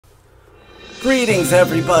Greetings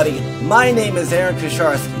everybody, my name is Aaron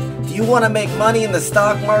Kosharsky. Do you want to make money in the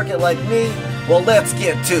stock market like me? Well, let's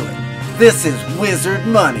get to it. This is Wizard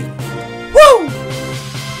Money. Woo!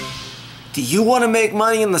 Do you want to make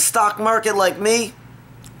money in the stock market like me?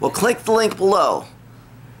 Well, click the link below.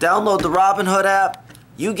 Download the Robinhood app.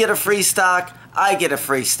 You get a free stock, I get a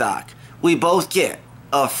free stock. We both get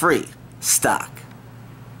a free stock.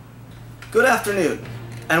 Good afternoon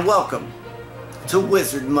and welcome to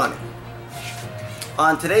Wizard Money.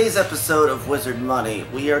 On today's episode of Wizard Money,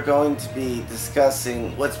 we are going to be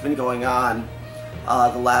discussing what's been going on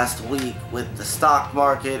the last week with the stock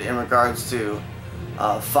market in regards to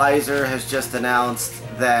Pfizer has just announced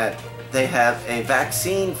that they have a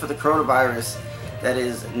vaccine for the coronavirus that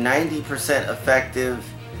is 90% effective,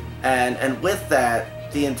 and with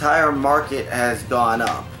that, the entire market has gone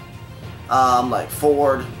up. Like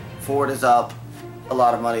Ford is up a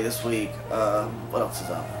lot of money this week. What else is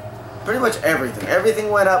up? Pretty much everything. Everything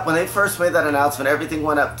went up. When they first made that announcement, everything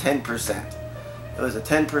went up 10%. It was a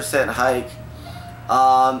 10% hike.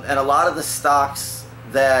 And a lot of the stocks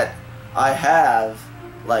that I have,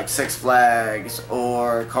 like Six Flags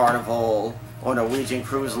or Carnival or Norwegian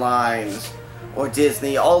Cruise Lines or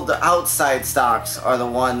Disney, all the outside stocks are the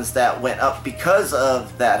ones that went up because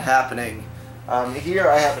of that happening. Here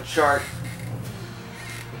I have a chart.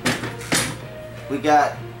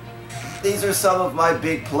 These are some of my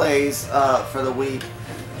big plays for the week.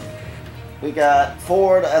 We got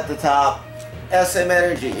Ford at the top, SM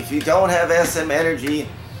Energy. If you don't have SM Energy,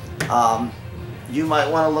 you might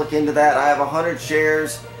want to look into that. I have 100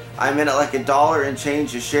 shares. I'm in at like $1 and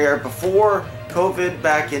change a share. Before COVID,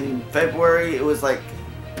 back in February, it was like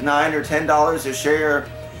 $9 or $10 a share.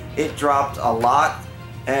 It dropped a lot,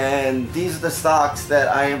 and these are the stocks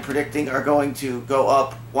that I am predicting are going to go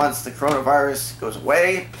up once the coronavirus goes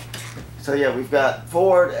away. So yeah, we've got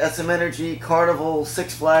Ford, SM Energy, Carnival,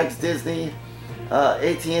 Six Flags, Disney,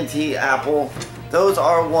 AT&T, Apple. Those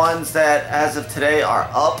are ones that, as of today, are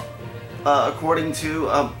up according to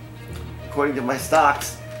my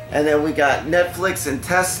stocks. And then we got Netflix and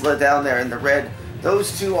Tesla down there in the red.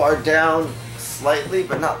 Those two are down slightly,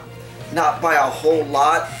 but not by a whole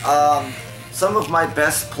lot. Some of my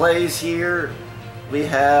best plays here, we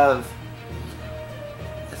have.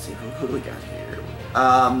 Let's see who do we got here.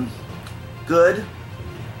 Good,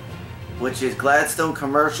 which is Gladstone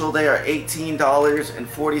Commercial. They are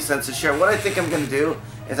 $18.40 a share. What I think I'm going to do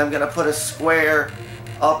is I'm going to put a square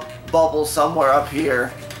up bubble somewhere up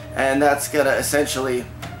here, and that's going to essentially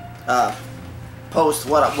post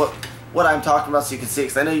what I'm talking about so you can see,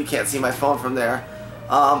 because I know you can't see my phone from there.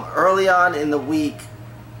 Early on in the week,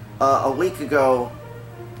 a week ago,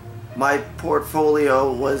 my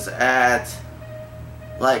portfolio was at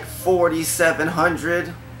like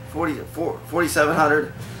 4,700. I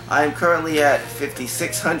am currently at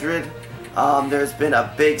 5,600. There's been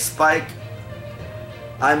a big spike.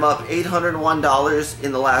 I'm up $801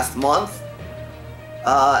 in the last month,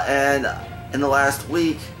 and in the last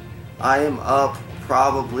week I am up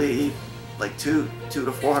probably like $200 to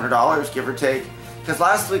 $400, give or take, because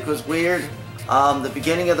last week was weird. The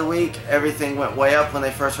beginning of the week, everything went way up when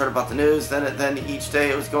they first heard about the news. Then each day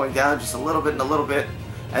it was going down just a little bit and a little bit.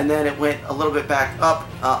 And then it went a little bit back up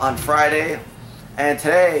on Friday, and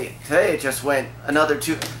today it just went another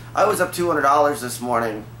I was up $200 this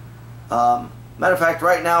morning. Matter of fact,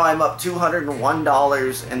 right now I'm up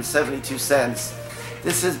 $201.72.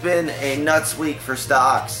 This has been a nuts week for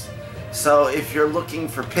stocks. So if you're looking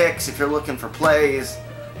for picks, if you're looking for plays,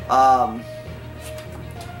 one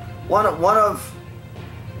of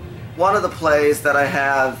the plays that I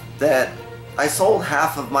have, that I sold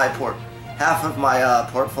half of my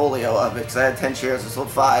portfolio of it, because I had 10 shares, I sold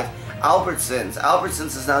 5.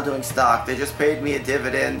 Albertsons is now doing stock. They just paid me a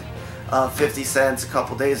dividend of 50 cents a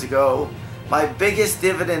couple days ago. My biggest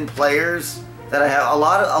dividend players that I have, a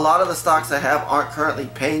lot of the stocks I have aren't currently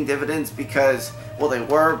paying dividends because, well, they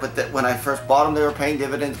were, but when I first bought them they were paying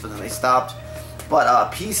dividends, but then they stopped. But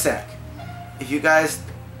PSEC, if you guys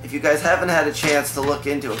haven't had a chance to look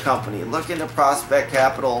into a company, look into Prospect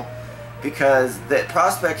Capital, because that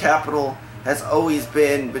Prospect Capital has always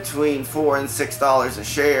been between $4 and $6 a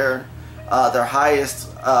share. Their highest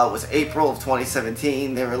was April of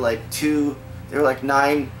 2017. They were like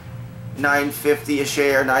 $9.50 a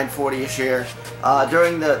share, $9.40 a share.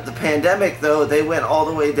 During the pandemic, though, they went all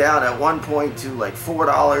the way down at one point to like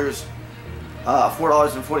 $4.49,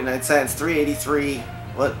 $3.83.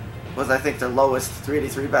 What was, I think, their lowest,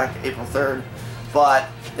 $3.83 back April 3rd. But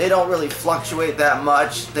they don't really fluctuate that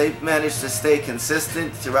much. They've managed to stay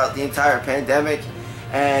consistent throughout the entire pandemic.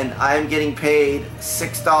 and I am getting paid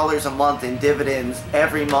 $6 a month in dividends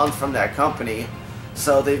every month from that company.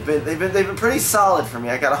 So they've been pretty solid for me.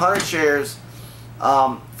 I got 100 shares,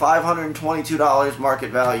 $522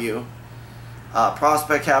 market value.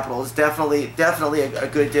 Prospect Capital is definitely a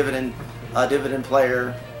good dividend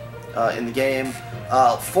player in the game.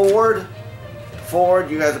 Ford,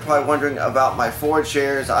 you guys are probably wondering about my Ford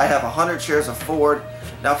shares. I have 100 shares of Ford.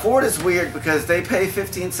 Now Ford is weird because they pay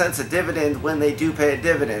 15 cents a dividend when they do pay a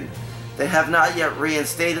dividend. They have not yet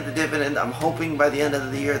reinstated the dividend. I'm hoping by the end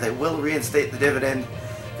of the year they will reinstate the dividend,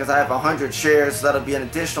 because I have 100 shares, so that'll be an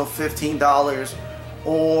additional $15,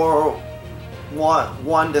 or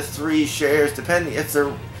one to 3 shares, depending if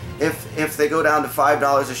they go down to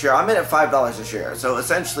 $5 a share. I'm in at $5 a share, so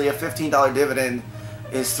essentially a $15 dividend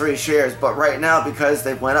is 3 shares. But right now, because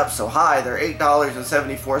they went up so high, they're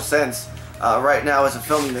 $8.74 right now as I'm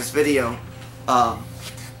filming this video.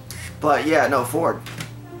 But yeah, no, Ford.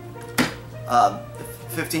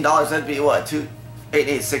 $15, that'd be what, 2, 8,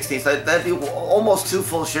 8, 16. So that'd be almost 2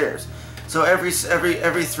 full shares. So every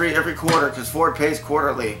quarter, because Ford pays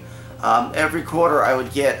quarterly, every quarter I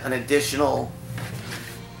would get an additional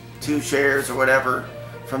 2 shares or whatever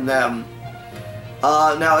from them.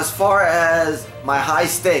 Now, as far as my high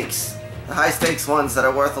stakes, the high stakes ones that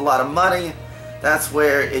are worth a lot of money, that's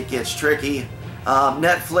where it gets tricky.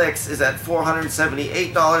 Netflix is at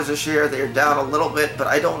 $478 a share. They're down a little bit, but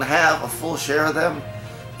I don't have a full share of them.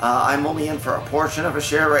 I'm only in for a portion of a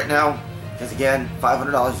share right now, because again,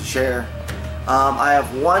 $500 a share. I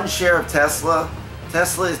have 1 share of Tesla.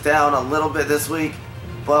 Tesla is down a little bit this week,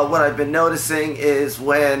 but what I've been noticing is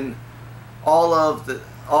when all of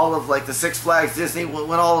like the Six Flags, Disney,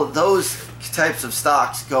 when all of those types of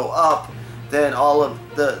stocks go up, then all of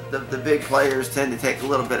the big players tend to take a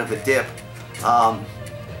little bit of a dip.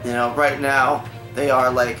 You know, right now they are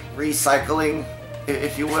like recycling,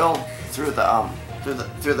 if you will, through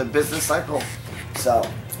the business cycle. So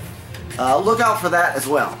look out for that as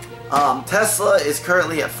well. Tesla is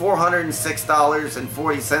currently at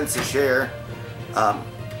 $406.40 a share.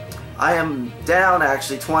 I am down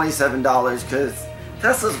actually $27 because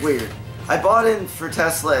Tesla's weird. I bought in for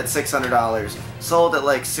Tesla at $600, sold at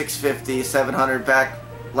like $650, $700 back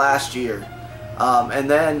last year, and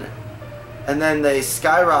then they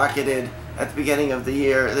skyrocketed at the beginning of the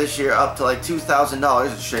year, this year, up to like $2,000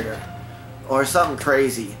 a share, or something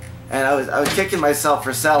crazy. And I was kicking myself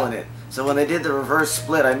for selling it. So when they did the reverse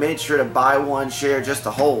split, I made sure to buy 1 share just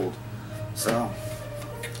to hold. So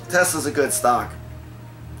Tesla's a good stock.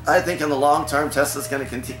 I think in the long term, Tesla's going to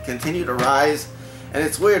continue to rise. And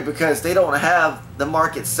it's weird because they don't have the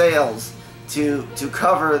market sales to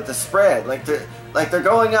cover the spread. Like they're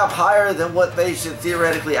going up higher than what they should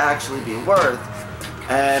theoretically actually be worth.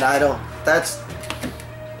 And I don't. That's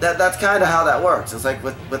kind of how that works. It's like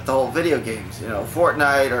with the whole video games, you know,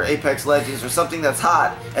 Fortnite or Apex Legends or something that's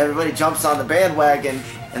hot, everybody jumps on the bandwagon,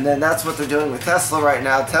 and then that's what they're doing with Tesla right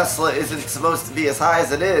now. Tesla isn't supposed to be as high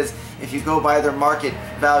as it is if you go by their market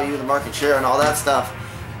value, the market share, and all that stuff.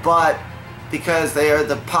 But because they are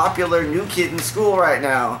the popular new kid in school right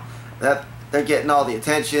now, that they're getting all the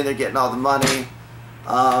attention, they're getting all the money.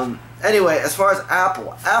 Anyway, as far as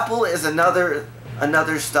Apple is another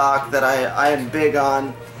stock that I am big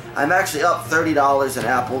on. I'm actually up $30 in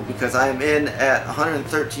Apple because I am in at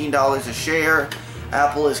 $113 a share.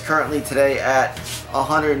 Apple is currently today at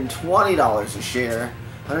 $120 a share,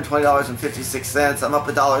 $120.56. I'm up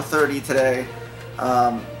 $1.30 today.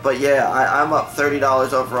 But yeah, I'm up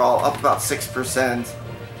 $30 overall, up about 6%.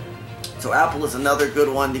 So Apple is another good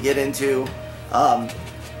one to get into.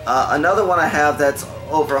 Another one I have that's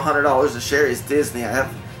over $100 a share is Disney. I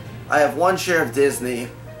have 1 share of Disney.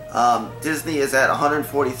 Disney is at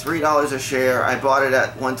 $143 a share. I bought it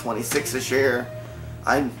at $126 a share.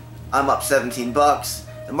 I'm up 17 bucks.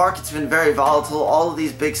 The market's been very volatile. All of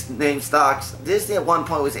these big name stocks. Disney at one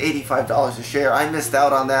point was $85 a share. I missed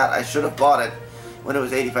out on that. I should have bought it when it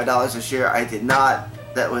was $85 a share. I did not.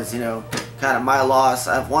 That was, you know, kind of my loss.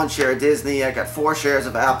 I have 1 share of Disney. I got 4 shares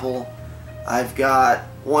of Apple. I've got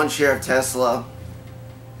 1 share of Tesla.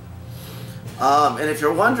 And if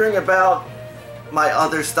you're wondering about my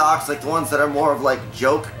other stocks, like the ones that are more of like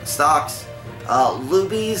joke stocks,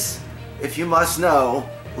 Luby's, if you must know,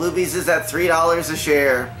 Luby's is at $3 a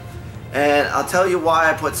share. And I'll tell you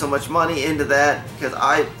why I put so much money into that, because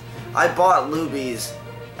I bought Luby's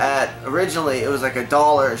at, originally it was like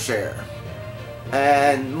 $1 a share.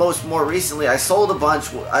 And more recently I sold a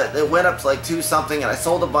bunch. It went up to like 2 something, and I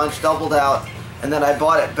sold a bunch, doubled out, and then I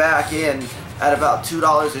bought it back in at about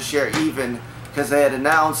 $2 a share even, because they had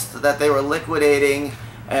announced that they were liquidating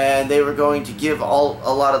and they were going to give a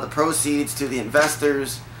lot of the proceeds to the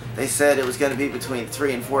investors. They said it was going to be between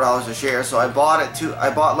 $3 and $4 a share. So I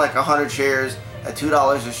bought like 100 shares at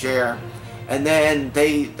 $2 a share, and then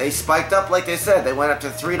they spiked up like they said. They went up to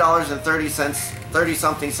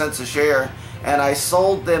 $3.30 a share, and I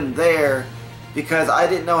sold them there because I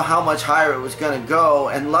didn't know how much higher it was going to go.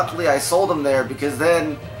 And luckily I sold them there, because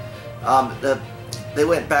then they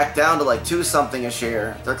went back down to like 2 something a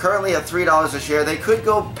share. They're currently at $3 a share. They could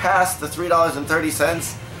go past the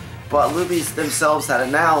 $3.30, but Lubies themselves had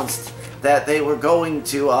announced that they were going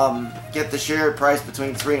to get the share price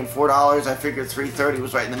between $3 and $4. I figured $3.30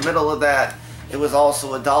 was right in the middle of that. It was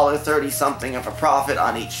also $1.30 something of a profit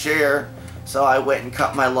on each share, so I went and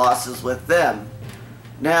cut my losses with them.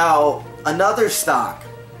 Now, another stock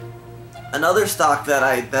that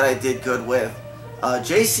I did good with,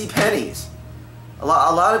 JCPenney's. A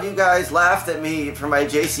lot of you guys laughed at me for my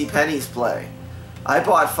JCPenney's play. I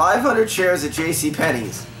bought 500 shares of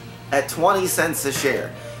JCPenney's at 20 cents a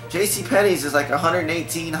share. JCPenney's is like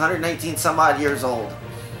 119 some odd years old.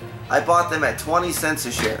 I bought them at 20 cents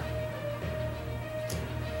a share.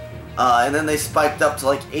 And then they spiked up to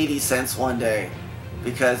like 80 cents one day,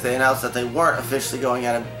 because they announced that they weren't officially going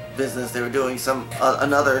out of business. They were doing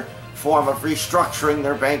another form of restructuring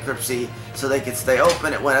their bankruptcy so they could stay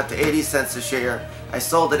open. It went up to 80 cents a share. I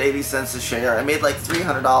sold at 80 cents a share. I made like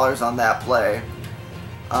 $300 on that play.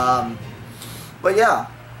 But yeah,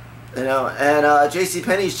 you know, and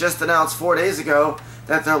JCPenney's just announced 4 days ago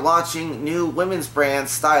that they're launching new women's brand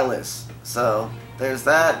stylists. So there's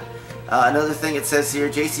that. Another thing it says here,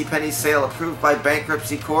 JCPenney sale approved by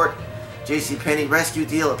bankruptcy court. JCPenney rescue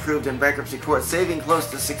deal approved in bankruptcy court, saving close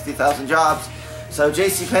to 60,000 jobs. So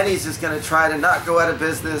JCPenney's is going to try to not go out of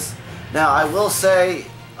business. Now, I will say,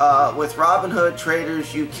 with Robinhood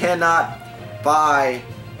traders, you cannot buy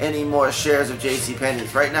any more shares of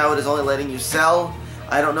JCPenney's. Right now, it is only letting you sell.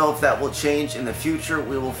 I don't know if that will change in the future.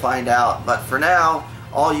 We will find out. But for now,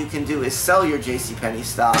 all you can do is sell your JCPenney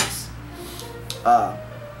stocks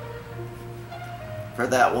for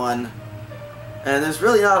that one. And there's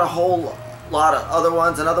really not a whole lot of other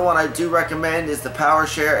ones. Another one I do recommend is the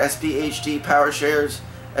PowerShare, SPHT PowerShares,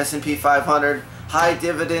 S&P 500. High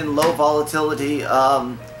dividend, low volatility.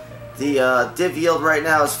 The div yield right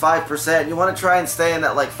now is 5%. You want to try and stay in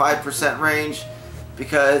that like 5% range,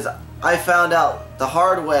 because I found out the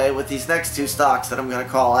hard way with these next 2 stocks that I'm going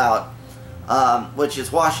to call out, which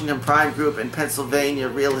is Washington Prime Group and Pennsylvania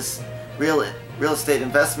Real Estate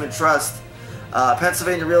Investment Trust.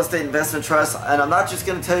 Pennsylvania Real Estate Investment Trust, and I'm not just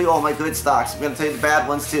going to tell you all my good stocks, I'm going to tell you the bad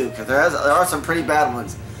ones too, because there are some pretty bad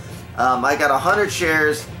ones. I got 100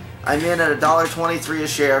 shares. I'm in at $1.23 a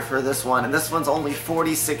share for this one, and this one's only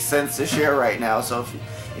 46 cents a share right now. So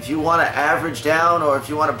if you want to average down, or if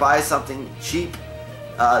you want to buy something cheap,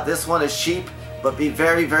 this one is cheap, but be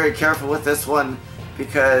very, very careful with this one,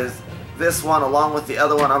 because this one, along with the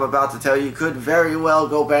other one I'm about to tell you, could very well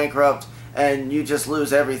go bankrupt and you just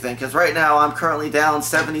lose everything. Because right now I'm currently down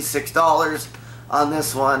 $76 on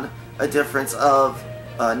this one, a difference of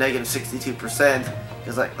negative 62%.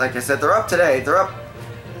 Because like I said, they're up today. I'm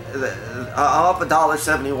up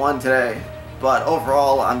 $1.71 today, but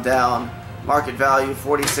overall I'm down. Market value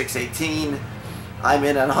 $46.18. I'm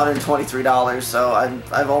in at $123, so I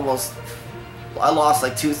lost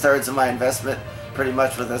like 2/3 of my investment pretty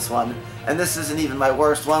much with this one. And this isn't even my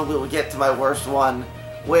worst one. We will get to my worst one,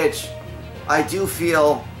 which I do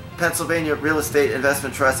feel Pennsylvania Real Estate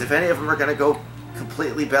Investment Trust, if any of them are going to go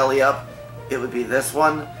completely belly up, it would be this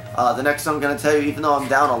one. The next one I'm going to tell you, even though I'm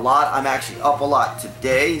down a lot, I'm actually up a lot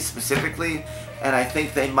today specifically, and I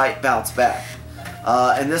think they might bounce back.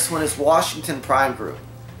 And this one is Washington Prime Group.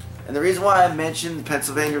 And the reason why I mentioned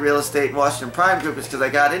Pennsylvania Real Estate and Washington Prime Group is because I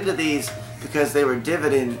got into these because they were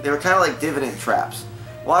kind of like dividend traps.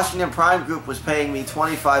 Washington Prime Group was paying me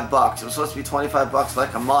 25 bucks. It was supposed to be 25 bucks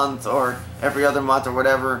like a month or every other month or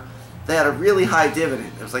whatever. They had a really high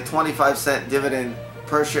dividend. It was like 25-cent dividend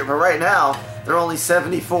per share. But right now, they're only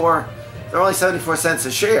 74 cents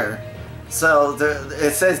a share. So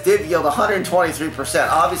it says div yield 123%.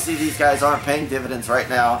 Obviously, these guys aren't paying dividends right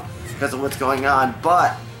now because of what's going on.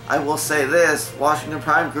 But I will say this, Washington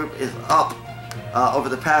Prime Group is up over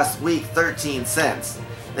the past week 13 cents.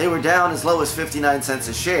 They were down as low as 59 cents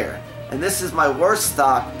a share. And this is my worst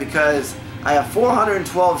stock because I have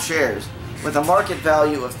 412 shares with a market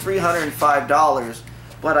value of $305,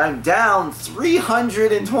 but I'm down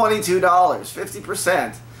 $322,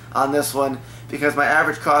 50% on this one because my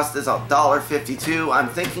average cost is $1.52. I'm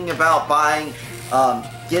thinking about buying,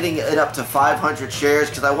 getting it up to 500 shares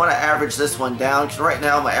because I want to average this one down because right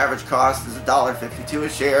now my average cost is $1.52 a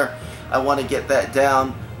share. I want to get that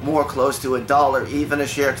down more close to $1 even a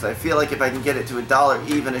share, because I feel like if I can get it to $1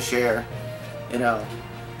 even a share, you know.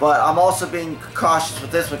 But I'm also being cautious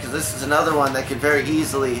with this one because this is another one that could very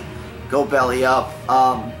easily go belly up.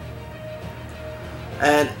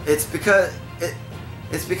 And it's because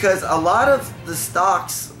a lot of the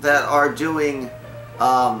stocks that are doing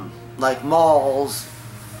like malls,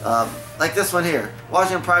 like this one here,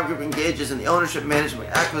 Washington Prime Group engages in the ownership, management,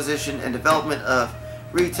 acquisition, and development of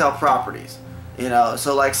retail properties. You know,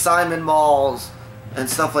 so like Simon Malls and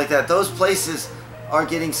stuff like that. Those places are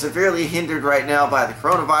getting severely hindered right now by the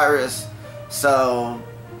coronavirus. So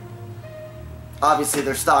obviously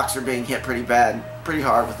their stocks are being hit pretty bad, pretty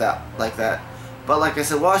hard with that, like that. But like I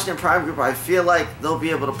said, Washington Prime Group, I feel like they'll be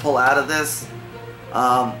able to pull out of this.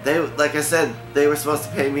 Like I said, they were supposed to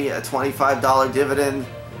pay me a $25 dividend,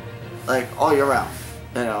 like all year round.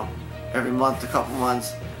 You know, every month, a couple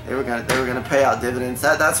months, they were gonna pay out dividends.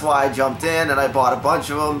 That's why I jumped in and I bought a bunch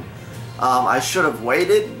of them. I should have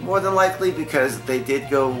waited more than likely because they did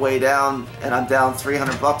go way down, and I'm down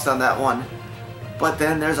 $300 on that one. But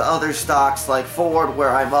then there's other stocks like Ford where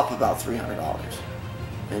I'm up about $300.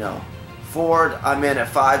 You know. Ford, I'm in at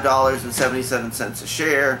 $5.77 a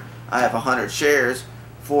share. I have 100 shares.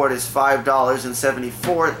 Ford is $5.74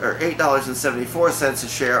 or $8.74 a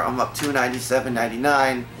share. I'm up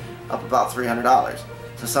 $297.99, up about $300.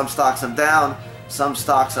 So some stocks I'm down, some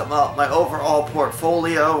stocks I'm up. My overall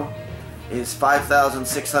portfolio is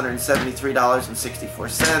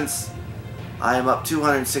 $5,673.64. I am up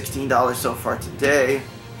 $216 so far today.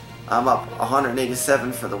 I'm up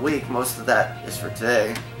 $187 for the week. Most of that is for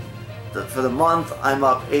today. For the month, I'm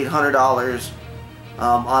up $800.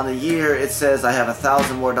 On the year, it says I have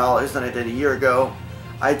 $1,000 more than I did a year ago.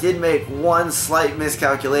 I did make one slight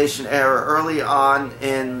miscalculation error early on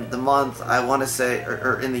in the month. I want to say,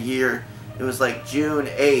 or in the year, it was like June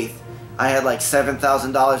 8th. I had like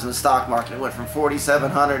 $7,000 in the stock market. It went from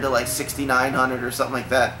 $4,700 to like $6,900 or something like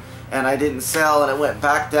that. And I didn't sell, and it went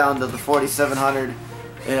back down to the $4,700,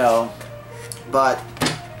 you know. But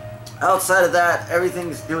outside of that,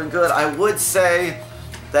 everything's doing good. I would say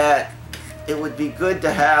that it would be good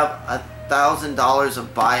to have $1,000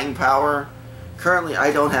 of buying power. Currently,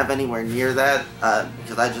 I don't have anywhere near that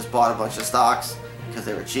because I just bought a bunch of stocks because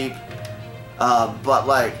they were cheap. But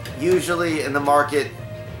like usually in the market,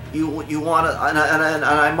 you want to, and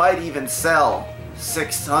I might even sell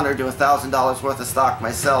 $600 to $1,000 worth of stock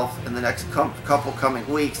myself in the next couple coming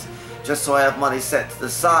weeks, just so I have money set to the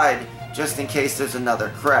side just in case there's another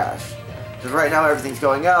crash. Because right now everything's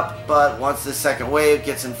going up, but once the second wave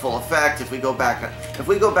gets in full effect, if we go back on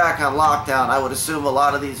lockdown, I would assume a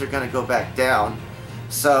lot of these are going to go back down.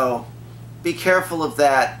 So be careful of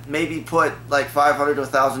that. Maybe put like $500 to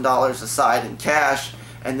 $1,000 aside in cash,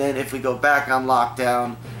 and then if we go back on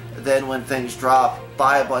lockdown, then when things drop,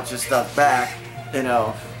 buy a bunch of stuff back, you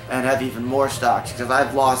know, and have even more stocks. Because I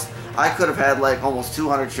could have had like almost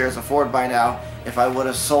 200 shares of Ford by now if I would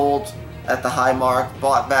have sold at the high mark,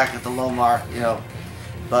 bought back at the low mark, you know.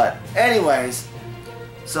 But anyways,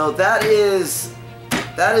 so that is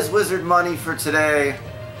Wizard Money for today.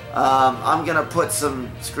 I'm gonna put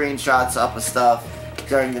some screenshots up of stuff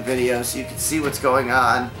during the video so you can see what's going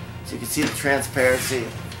on, so you can see the transparency.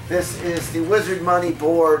 This is the Wizard Money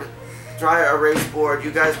board, dry erase board.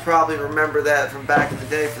 You guys probably remember that from back in the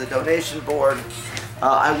day for the donation board.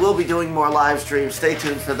 I will be doing more live streams. Stay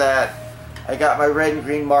tuned for that. I got my red and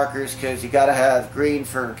green markers because you got to have green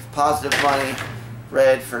for positive money,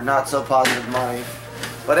 red for not so positive money.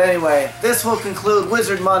 But anyway, this will conclude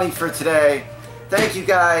Wizard Money for today. Thank you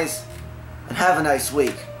guys, and have a nice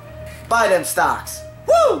week. Buy them stocks.